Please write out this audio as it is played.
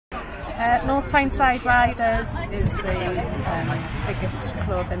North Tyneside Riders is the biggest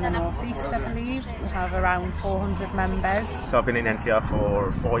club in the North East, I believe. We have around 400 members. So I've been in NTR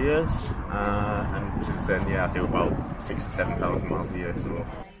for 4 years, and since then, I do about 6,000 to 7,000 miles a year. So.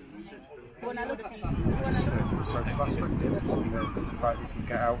 Just the social aspect in it, and the fact that you can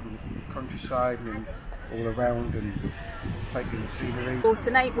get out in the countryside and all around and take in the scenery. So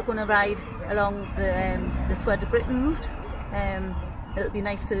tonight we're going to ride along the Tour de Britain route. It'll be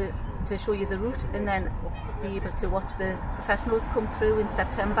nice to show you the route and then be able to watch the professionals come through in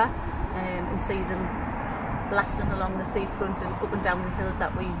September and see them blasting along the seafront and up and down the hills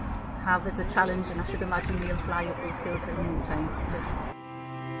that we have as a challenge, and I should imagine they'll fly up those hills in no time.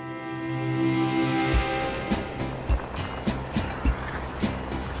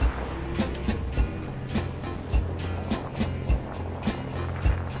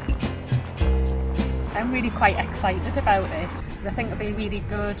 I'm really quite excited about it. I think it'll be really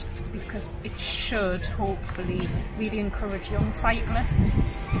good because it should hopefully really encourage young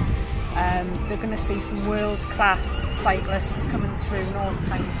cyclists. They're going to see some world-class cyclists coming through North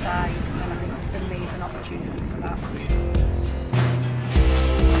Tyneside, and I think it's an amazing opportunity for that.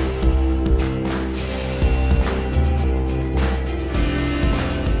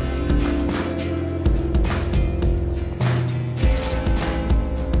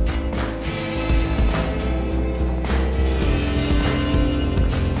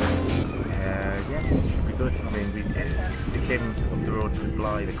 We came up the road to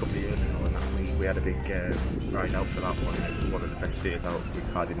Blythe a couple of years ago, and we had a big ride out for that one. It was one of the best days out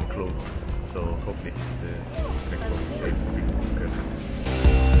we've had in the club, so hopefully the next one will be safe and good.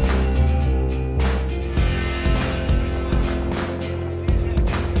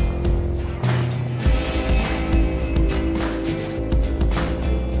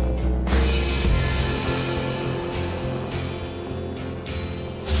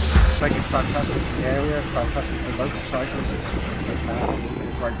 I think it's fantastic for the area, fantastic for local cyclists. It'll be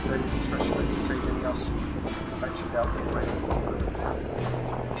a great thing, especially for taking us eventually out the way.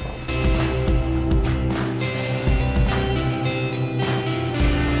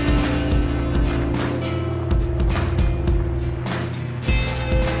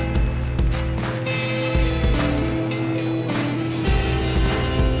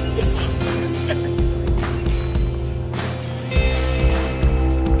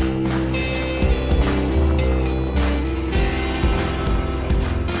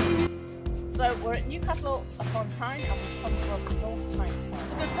 So we're at Newcastle upon Tyne and we've come from North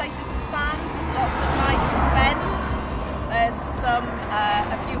Tyneside. Good places to stand, lots of nice bends. There's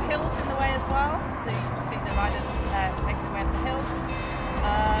a few hills in the way as well, so you can see the riders making their way up the hills.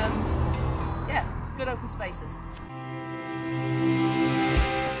 Yeah, good open spaces.